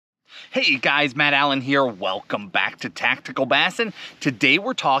Hey guys, Matt Allen here. Welcome back to Tactical Bassin'. Today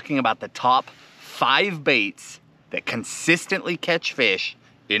we're talking about the top 5 baits that consistently catch fish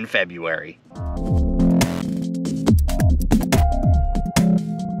in February.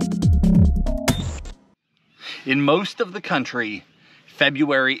 In most of the country,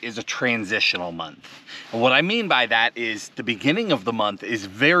 February is a transitional month. And what I mean by that is the beginning of the month is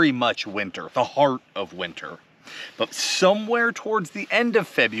very much winter, the heart of winter. But somewhere towards the end of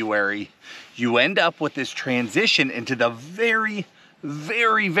February, you end up with this transition into the very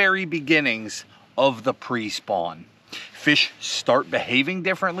beginnings of the pre-spawn. Fish start behaving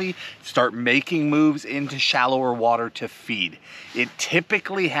differently, start making moves into shallower water to feed. It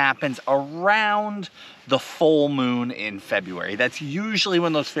typically happens around the full moon in February. That's usually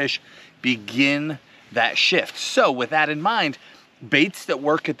when those fish begin that shift. So with that in mind, baits that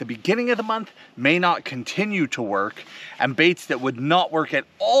work at the beginning of the month may not continue to work, and baits that would not work at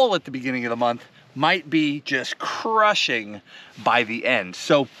all at the beginning of the month might be just crushing by the end.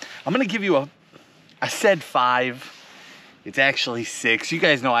 So I'm gonna give you I said 5, it's actually 6. You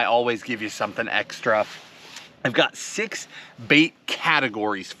guys know I always give you something extra. I've got 6 bait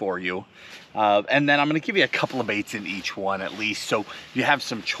categories for you. And then I'm gonna give you a couple of baits in each one at least, so you have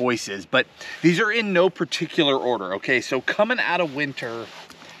some choices, but these are in no particular order, okay? So coming out of winter,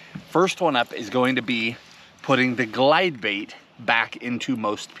 first one up is going to be putting the glide bait back into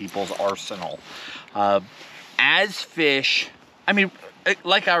most people's arsenal. As fish, I mean,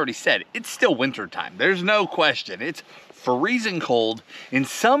 like I already said, it's still winter time. There's no question. It's freezing cold. In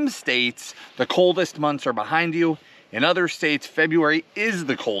some states, the coldest months are behind you. In other states, February is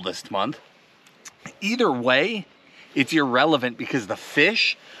the coldest month. Either way, it's irrelevant because the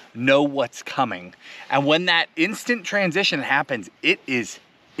fish know what's coming. And when that instant transition happens, it is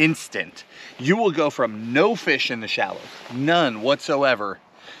instant. You will go from no fish in the shallows, none whatsoever,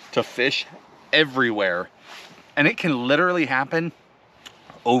 to fish everywhere. And it can literally happen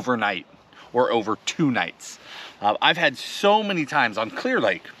overnight or over 2 nights. I've had so many times on Clear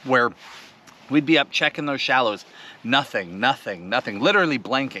Lake where we'd be up checking those shallows, nothing, literally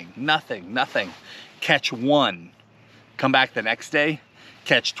blanking, nothing. Catch 1, come back the next day,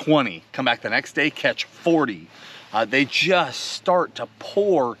 catch 20, come back the next day, catch 40. They just start to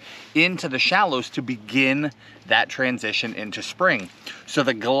pour into the shallows to begin that transition into spring. So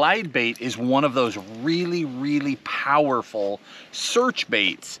the glide bait is one of those really powerful search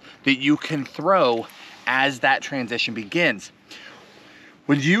baits that you can throw as that transition begins.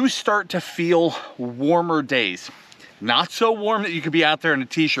 When you start to feel warmer days, not so warm that you could be out there in a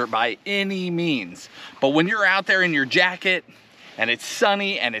t-shirt by any means, but when you're out there in your jacket and it's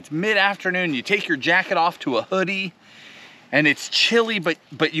sunny and it's mid-afternoon, you take your jacket off to a hoodie and it's chilly,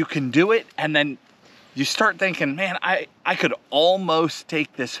 but you can do it, and then you start thinking, man, I could almost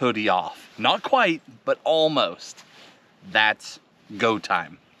take this hoodie off. Not quite, but almost. That's go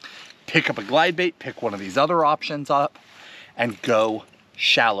time. Pick up a glide bait, pick one of these other options up, and go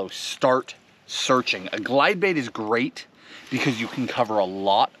shallow. Start searching. A glide bait is great because you can cover a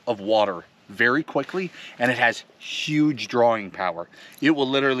lot of water very quickly, and it has huge drawing power. It will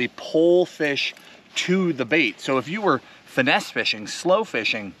literally pull fish to the bait. So if you were finesse fishing, slow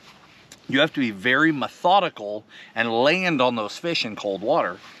fishing, you have to be very methodical and land on those fish in cold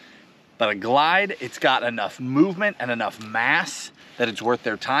water. But a glide, it's got enough movement and enough mass that it's worth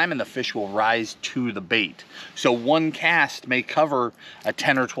their time, and the fish will rise to the bait. So one cast may cover a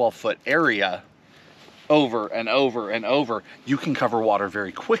 10 or 12 foot area over and over. You can cover water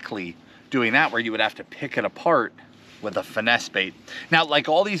very quickly doing that, where you would have to pick it apart with a finesse bait. Now, like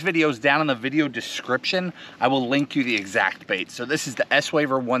all these videos, down in the video description, I will link you the exact bait. So this is the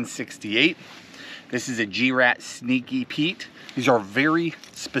S-Waver 168. This is a G-Rat Sneaky Pete. These are very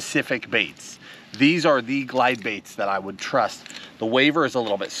specific baits. These are the glide baits that I would trust. The Waver is a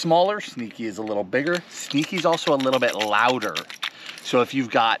little bit smaller, Sneaky is a little bigger. Sneaky's also a little bit louder. So if you've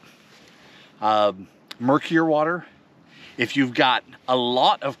got murkier water, if you've got a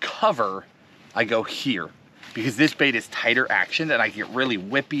lot of cover, I go here, because this bait is tighter actioned and I get really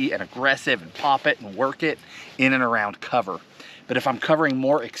whippy and aggressive and pop it and work it in and around cover. But if I'm covering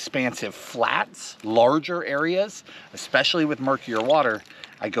more expansive flats, larger areas, especially with murkier water,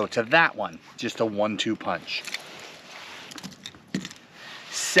 I go to that one, just a 1-2 punch.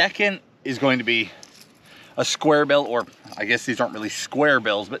 Second is going to be a square bill, or I guess these aren't really square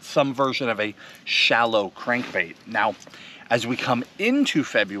bills, but some version of a shallow crankbait. Now, as we come into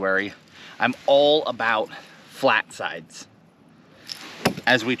February, I'm all about flat sides.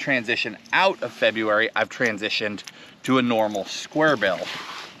 As we transition out of February, I've transitioned to a normal square bill.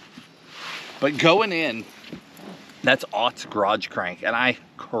 But going in, That's Ott's Garage Crank, and I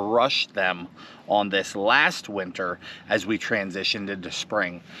crushed them on this last winter as we transitioned into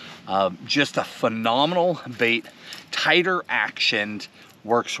spring. Just a phenomenal bait, tighter actioned,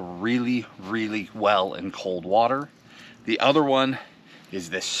 works really, really well in cold water. The other one is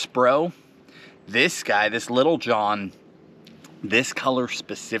this Spro. This guy, this Little John, this color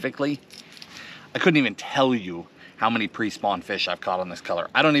specifically, I couldn't even tell you how many pre-spawn fish I've caught on this color.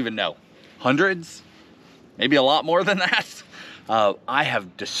 I don't even know. Hundreds? Maybe a lot more than that. I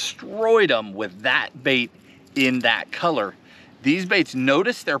have destroyed them with that bait in that color. These baits,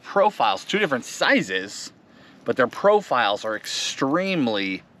 notice their profiles, two different sizes, but their profiles are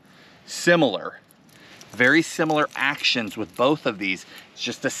extremely similar. Very similar actions with both of these. It's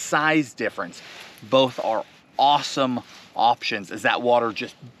just a size difference. Both are awesome options as that water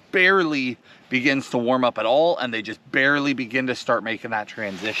just barely begins to warm up at all, and they just barely begin to start making that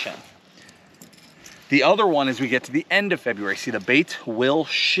transition. The other one, as we get to the end of February, see the baits will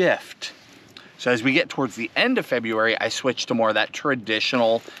shift. So as we get towards the end of February, I switch to more of that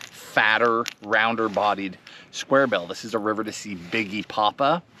traditional, fatter, rounder bodied square bill. This is a River to Sea Biggie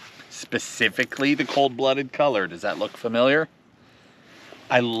Papa, specifically the cold-blooded color. Does that look familiar?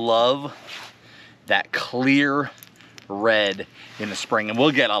 I love that clear red in the spring, and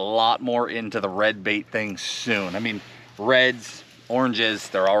we'll get a lot more into the red bait thing soon. I mean, reds, oranges,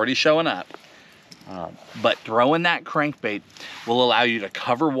 they're already showing up. But throwing that crankbait will allow you to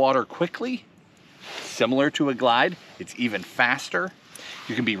cover water quickly, similar to a glide. It's even faster.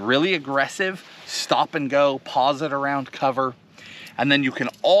 You can be really aggressive, stop and go, pause it around cover. And then you can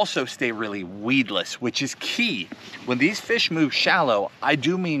also stay really weedless, which is key. When these fish move shallow, I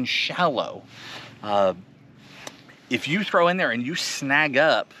do mean shallow. If you throw in there and you snag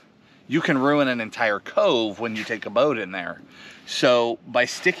up, you can ruin an entire cove when you take a boat in there. So by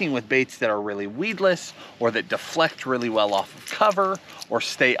sticking with baits that are really weedless or that deflect really well off of cover or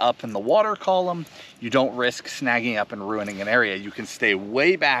stay up in the water column, you don't risk snagging up and ruining an area. You can stay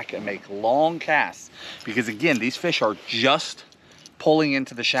way back and make long casts because, again, these fish are just pulling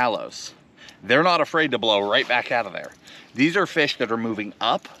into the shallows. They're not afraid to blow right back out of there. These are fish that are moving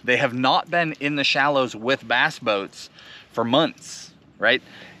up. They have not been in the shallows with bass boats for months, right?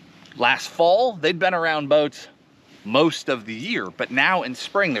 Last fall, they'd been around boats most of the year, but now in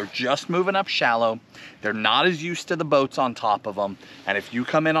spring, they're just moving up shallow. They're not as used to the boats on top of them. And if you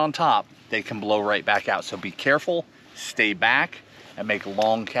come in on top, they can blow right back out. So be careful, stay back, and make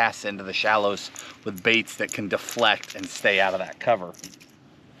long casts into the shallows with baits that can deflect and stay out of that cover.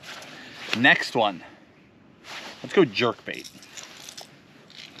 Next one, let's go jerkbait.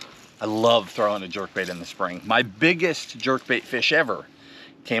 I love throwing a jerkbait in the spring. My biggest jerkbait fish ever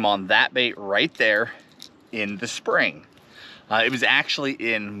came on that bait right there in the spring. It was actually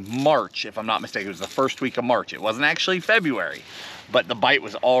in March, if I'm not mistaken. It was the first week of March. It wasn't actually February, but the bite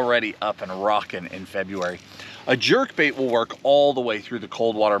was already up and rocking in February. A jerkbait will work all the way through the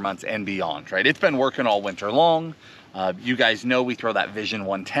cold water months and beyond, right? It's been working all winter long. You guys know we throw that Vision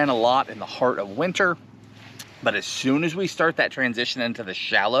 110 a lot in the heart of winter. But as soon as we start that transition into the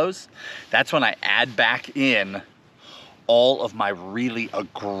shallows, that's when I add back in all of my really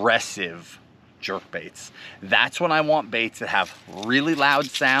aggressive jerkbaits. That's when I want baits that have really loud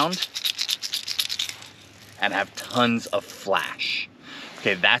sound and have tons of flash.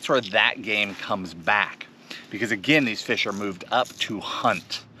 Okay, that's where that game comes back. Because again, these fish are moved up to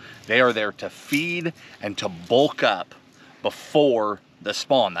hunt. They are there to feed and to bulk up before the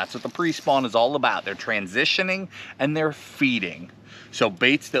spawn. That's what the pre-spawn is all about. They're transitioning and they're feeding. So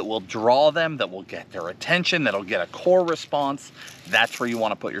baits that will draw them, that will get their attention, that'll get a core response, that's where you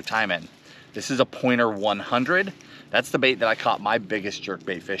want to put your time in. This is a Pointer 100. That's the bait that I caught my biggest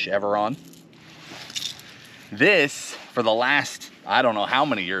jerkbait fish ever on. This, for the last, I don't know how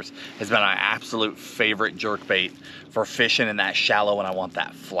many years, has been my absolute favorite jerkbait for fishing in that shallow when I want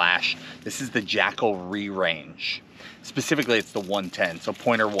that flash. This is the Jackal Re-Range. Specifically, it's the 110. So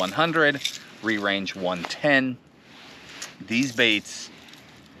Pointer 100, Re-Range 110. These baits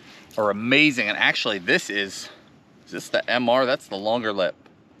are amazing. And actually, is this the MR? That's the longer lip.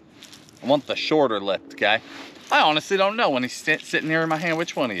 I want the shorter lipped guy. I honestly don't know when he's sitting here in my hand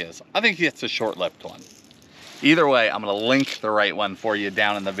which one he is. I think it's a short lipped one. Either way, I'm gonna link the right one for you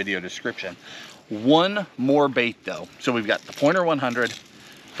down in the video description. One more bait though. So we've got the Pointer 100,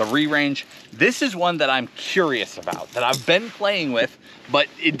 the Re-Range. This is one that I'm curious about, that I've been playing with, but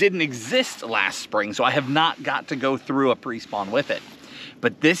it didn't exist last spring, so I have not got to go through a pre-spawn with it.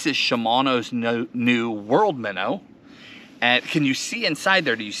 But this is Shimano's new World Minnow. And can you see inside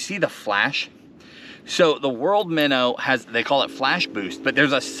there? Do you see the flash? So the World Minnow has, they call it flash boost, but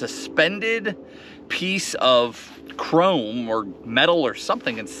there's a suspended piece of chrome or metal or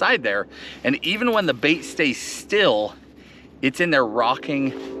something inside there. And even when the bait stays still, it's in there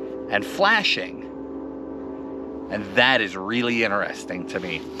rocking and flashing. And that is really interesting to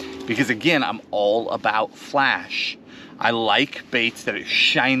me because, again, I'm all about flash. I like baits that are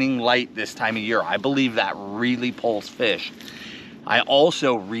shining light this time of year. I believe that really pulls fish. I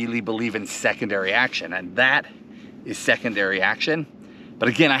also really believe in secondary action, and that is secondary action. But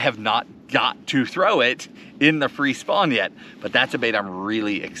again, I have not got to throw it in the free spawn yet, but that's a bait I'm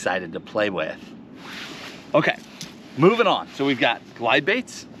really excited to play with. Okay, moving on. So we've got glide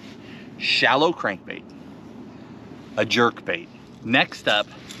baits, shallow crankbait, a jerk bait. Next up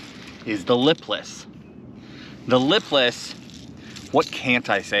is the lipless. The lipless, what can't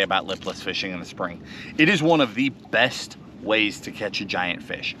I say about lipless fishing in the spring? It is one of the best ways to catch a giant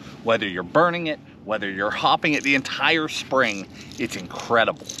fish. Whether you're burning it, whether you're hopping it the entire spring, it's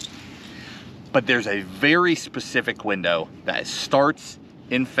incredible. But there's a very specific window that starts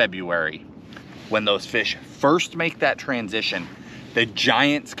in February when those fish first make that transition. The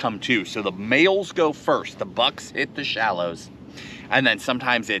giants come too. So the males go first, the bucks hit the shallows, and then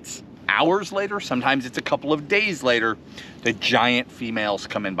sometimes it's hours later, sometimes it's a couple of days later, the giant females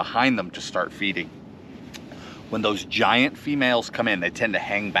come in behind them to start feeding. When those giant females come in, they tend to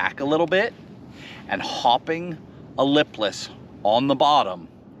hang back a little bit, and hopping a lipless on the bottom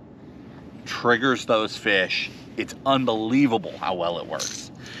triggers those fish. It's unbelievable how well it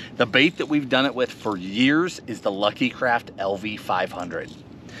works. The bait that we've done it with for years is the Lucky Craft LV500.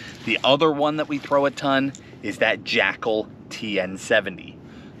 The other one that we throw a ton is that Jackal TN70.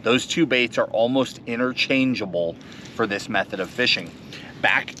 Those two baits are almost interchangeable for this method of fishing.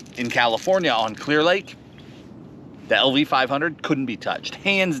 Back in California on Clear Lake, the LV500 couldn't be touched.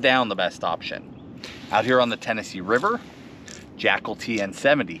 Hands down the best option. Out here on the Tennessee River, Jackal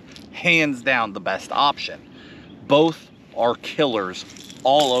TN70, hands down the best option. Both are killers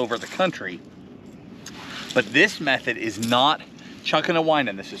all over the country. But this method is not chucking and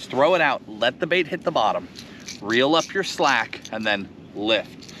winding. This is throw it out, let the bait hit the bottom, reel up your slack, and then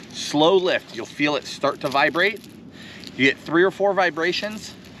lift. Slow lift, you'll feel it start to vibrate. You get 3 or 4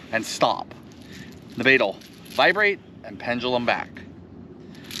 vibrations and stop. The bait will vibrate and pendulum back.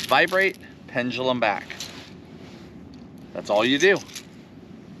 Vibrate, pendulum back. That's all you do.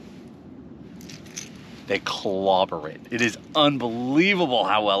 They clobber it. It is unbelievable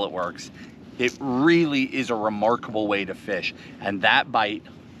how well it works. It really is a remarkable way to fish. And that bite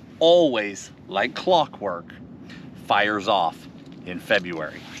always, like clockwork, fires off in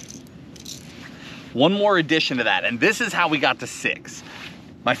February. One more addition to that, and this is how we got to 6.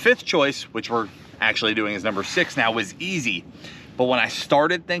 My 5th choice, which we're actually doing as number 6 now, was easy. But when I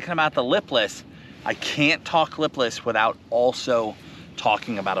started thinking about the lipless, I can't talk lipless without also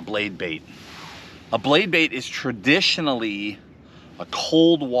talking about a blade bait. A blade bait is traditionally a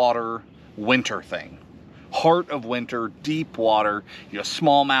cold water winter thing. Heart of winter, deep water, you know,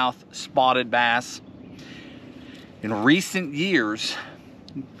 smallmouth, spotted bass. In recent years,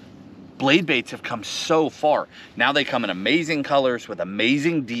 blade baits have come so far. Now they come in amazing colors with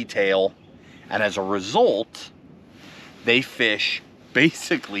amazing detail, and as a result, they fish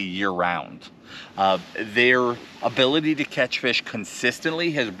basically year-round. Their ability to catch fish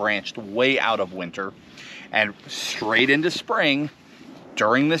consistently has branched way out of winter and straight into spring.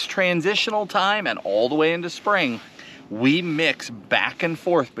 During this transitional time and all the way into spring, we mix back and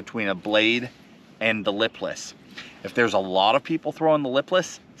forth between a blade and the lipless. If there's a lot of people throwing the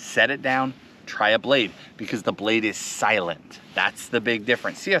lipless, set it down, try a blade, because the blade is silent. That's the big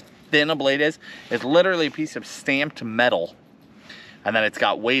difference. See how thin a blade is? It's literally a piece of stamped metal, and then it's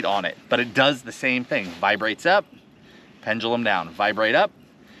got weight on it, but it does the same thing. Vibrates up, pendulum down, vibrate up,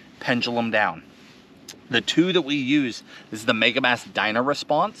 pendulum down. The two that we use, this is the Megabass Dyna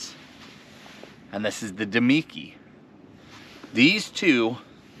Response, and this is the Demiki. These two,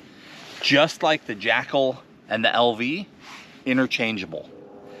 just like the Jackal and the LV, interchangeable.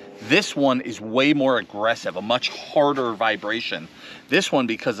 This one is way more aggressive, a much harder vibration. This one,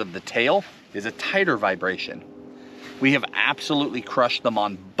 because of the tail, is a tighter vibration. We have absolutely crushed them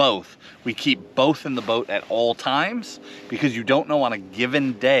on both. We keep both in the boat at all times because you don't know on a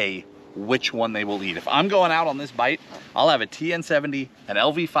given day which one they will eat. If I'm going out on this bite, I'll have a TN70, an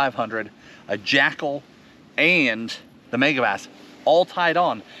LV500, a Jackal, and the Megabass all tied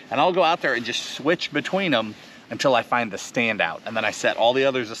on, and I'll go out there and just switch between them until I find the standout, and then I set all the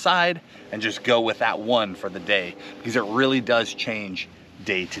others aside and just go with that one for the day, because it really does change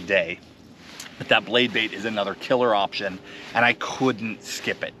day to day. But that blade bait is another killer option, and I couldn't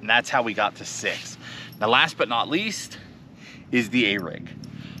skip it, and that's how we got to 6. Now, last but not least is the A-Rig.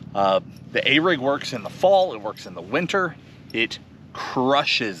 The A-rig works in the fall, it works in the winter. It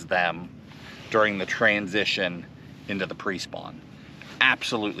crushes them during the transition into the pre-spawn.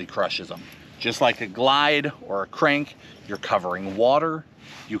 Absolutely crushes them. Just like a glide or a crank, you're covering water.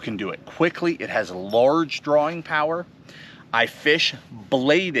 You can do it quickly. It has large drawing power. I fish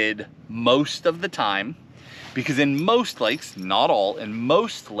bladed most of the time because in most lakes, not all, in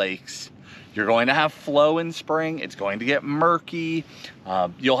most lakes, you're going to have flow in spring. It's going to get murky.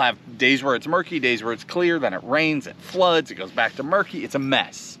 You'll have days where it's murky, days where it's clear, then it rains, it floods, it goes back to murky. It's a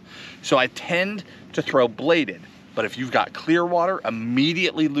mess. So I tend to throw bladed. But if you've got clear water,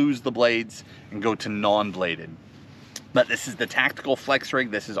 immediately lose the blades and go to non-bladed. But this is the tactical flex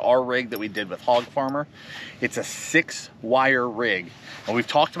rig. This is our rig that we did with Hog Farmer. It's a 6-wire rig. And we've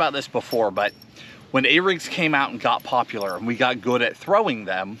talked about this before, but when A-rigs came out and got popular and we got good at throwing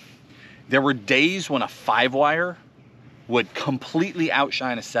them, there were days when a 5-wire would completely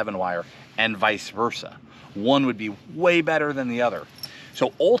outshine a 7-wire and vice versa. One would be way better than the other.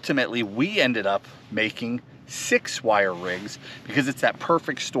 So ultimately, we ended up making 6-wire rigs because it's that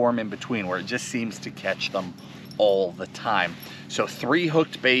perfect storm in between where it just seems to catch them all the time. So 3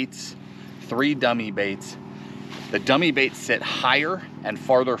 hooked baits, 3 dummy baits. The dummy baits sit higher and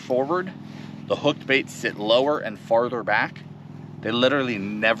farther forward. The hooked baits sit lower and farther back. They literally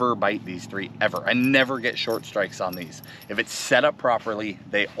never bite, these 3, ever. I never get short strikes on these. If it's set up properly,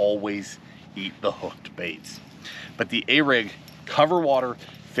 they always eat the hooked baits. But the A-rig, cover water,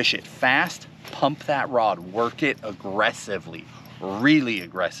 fish it fast, pump that rod, work it aggressively, really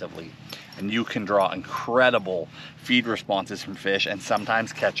aggressively, and you can draw incredible feed responses from fish and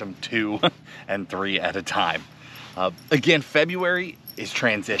sometimes catch them 2 and 3 at a time. Again, February is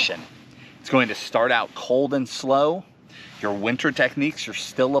transition. It's going to start out cold and slow. Your winter techniques you're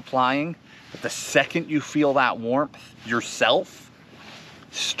still applying, but the second you feel that warmth yourself,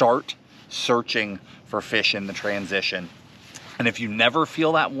 start searching for fish in the transition. And if you never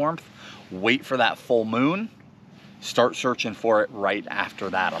feel that warmth, wait for that full moon, start searching for it right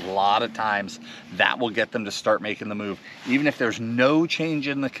after that. A lot of times that will get them to start making the move. Even if there's no change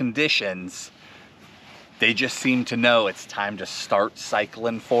in the conditions, they just seem to know it's time to start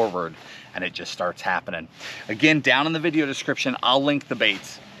cycling forward, and it just starts happening. Again, down in the video description, I'll link the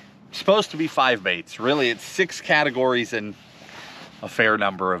baits. It's supposed to be 5 baits. Really, it's 6 categories and a fair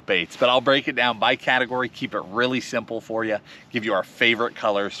number of baits, but I'll break it down by category, keep it really simple for you, give you our favorite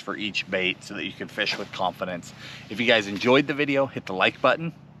colors for each bait so that you can fish with confidence. If you guys enjoyed the video, hit the like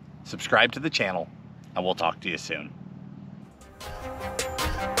button, subscribe to the channel, and we'll talk to you soon.